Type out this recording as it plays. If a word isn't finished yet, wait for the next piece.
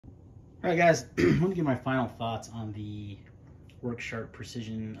All right, guys, I'm going to give my final thoughts on the Worksharp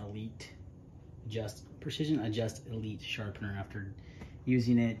Precision Adjust Elite Sharpener after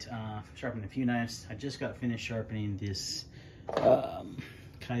using it, sharpening a few knives. I just got finished sharpening this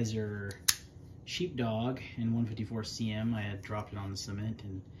Kaiser Sheepdog in 154 cm. I had dropped it on the cement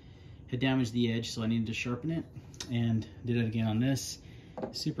and had damaged the edge, so I needed to sharpen it, and did it again on this.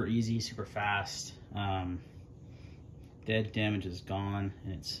 Super easy, super fast. The edge damage is gone,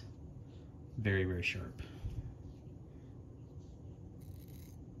 and it's very, very sharp.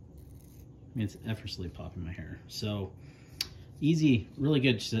 I mean, it's effortlessly popping my hair. So easy, really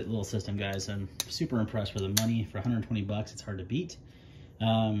good little system, guys. I'm super impressed with the money. For 120 bucks, it's hard to beat.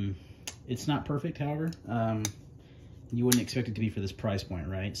 It's not perfect, however. You wouldn't expect it to be for this price point,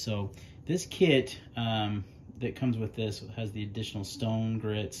 right? So this kit that comes with this has the additional stone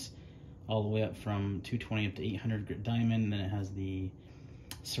grits all the way up from 220 up to 800 grit diamond. And then it has the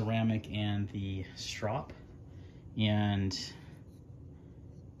ceramic and the strop, and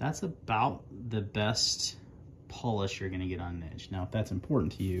that's about the best polish you're going to get on an edge. Now, if that's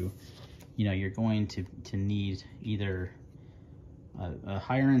important to you, you know, you're going to need either a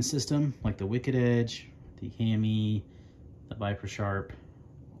higher end system like the Wicked Edge, the Hammy, the Viper Sharp.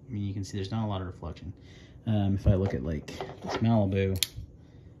 I mean, you can see there's not a lot of reflection. If I look at like this Malibu,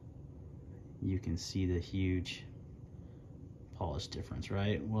 you can see the huge polish difference,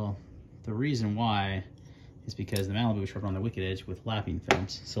 right? Well, the reason why is because the Malibu was sharpened on the Wicked Edge with lapping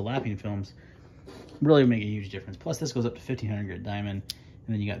films. So lapping films really make a huge difference. Plus, this goes up to 1500 grit diamond,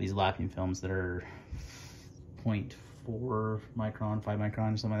 and then you got these lapping films that are 0.4 micron, 5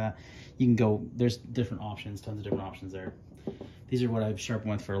 micron, something like that. You can go, there's different options, tons of different options there. These are what I've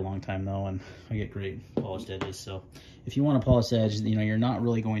sharpened with for a long time though, and I get great polished edges. So if you want a polished edge, you know, you're not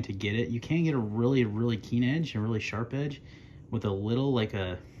really going to get it. You can get a really, really keen edge, a really sharp edge with a little, like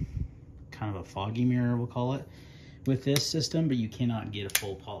a kind of a foggy mirror, we'll call it, with this system, but you cannot get a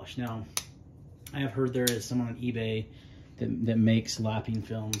full polish. Now, I have heard there is someone on eBay that makes lapping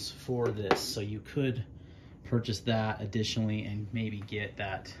films for this, so you could purchase that additionally and maybe get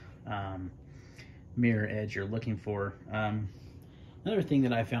that mirror edge you're looking for. Another thing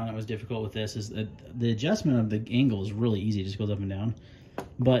that I found that was difficult with this is that the adjustment of the angle is really easy. It just goes up and down.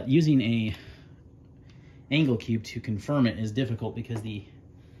 But using a angle cube to confirm it is difficult because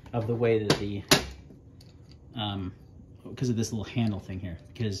of the way that because of this little handle thing here.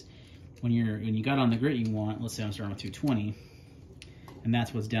 Because when you got on the grit you want, let's say I'm starting with 220, and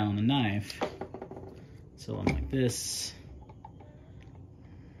that's what's down on the knife. So I'm like this,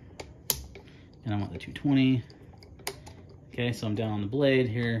 and I want the 220. Okay, so I'm down on the blade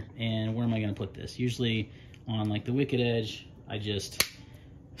here, and where am I going to put this? Usually on like the Wicked Edge, I just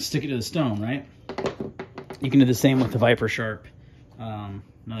stick it to the stone, right? You can do the same with the Viper Sharp,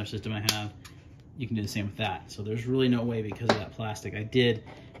 another system I have. You can do the same with that. So there's really no way, because of that plastic. I did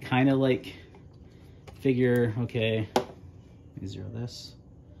kind of like figure, okay, let me zero this.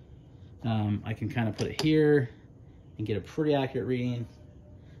 I can kind of put it here and get a pretty accurate reading.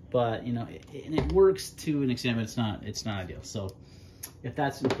 But, you know, it works to an extent, but it's not ideal. So if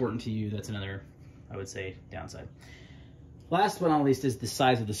that's important to you, that's another, I would say, downside. Last but not least is the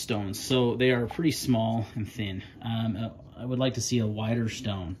size of the stones. So they are pretty small and thin. I would like to see a wider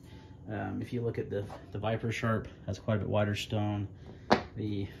stone. If you look at the Viper Sharp, has quite a bit wider stone.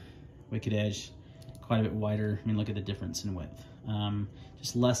 The Wicked Edge, quite a bit wider. I mean, look at the difference in width.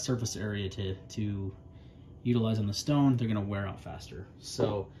 Just less surface area to utilize on the stone. They're gonna wear out faster.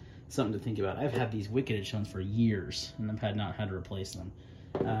 So something to think about. I've had these Wicked Edge stones for years, and I've not had to replace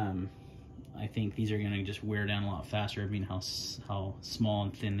them. I think these are gonna just wear down a lot faster, being how small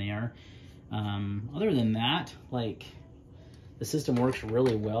and thin they are. Other than that, like, the system works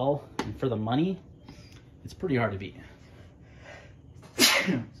really well, and for the money, it's pretty hard to beat.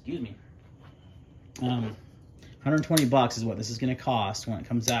 Excuse me. 120 bucks is what this is gonna cost when it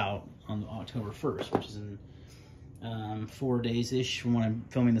comes out on October 1st, which is in 4 days-ish from when I'm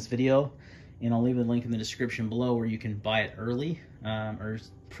filming this video. And I'll leave a link in the description below where you can buy it early, or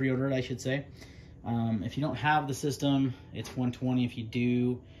pre-order it, I should say. If you don't have the system, it's 120. If you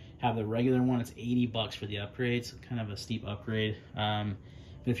do have the regular one, it's 80 bucks for the upgrade. So kind of a steep upgrade. But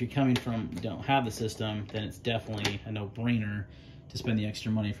if you're coming from don't have the system, then it's definitely a no-brainer to spend the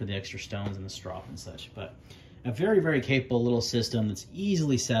extra money for the extra stones and the strop and such. But a very, very capable little system that's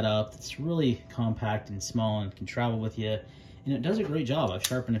easily set up, that's really compact and small and can travel with you. And it does a great job. I've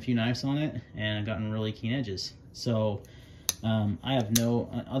sharpened a few knives on it and I've gotten really keen edges. So I have no,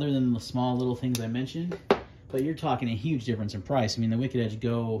 other than the small little things I mentioned, but you're talking a huge difference in price. I mean, the Wicked Edge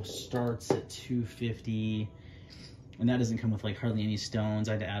Go starts at $250. and that doesn't come with like hardly any stones.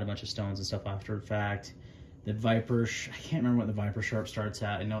 I had to add a bunch of stones and stuff after the fact. The Viper, I can't remember what the Viper Sharp starts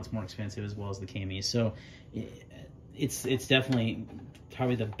at. I know it's more expensive as well as the KME. So it's definitely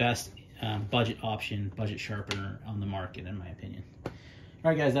probably the best budget option, budget sharpener on the market, in my opinion. All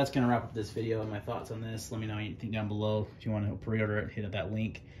right, guys, that's going to wrap up this video and my thoughts on this. Let me know what you think down below. If you want to pre-order it, hit up that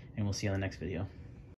link, and we'll see you on the next video.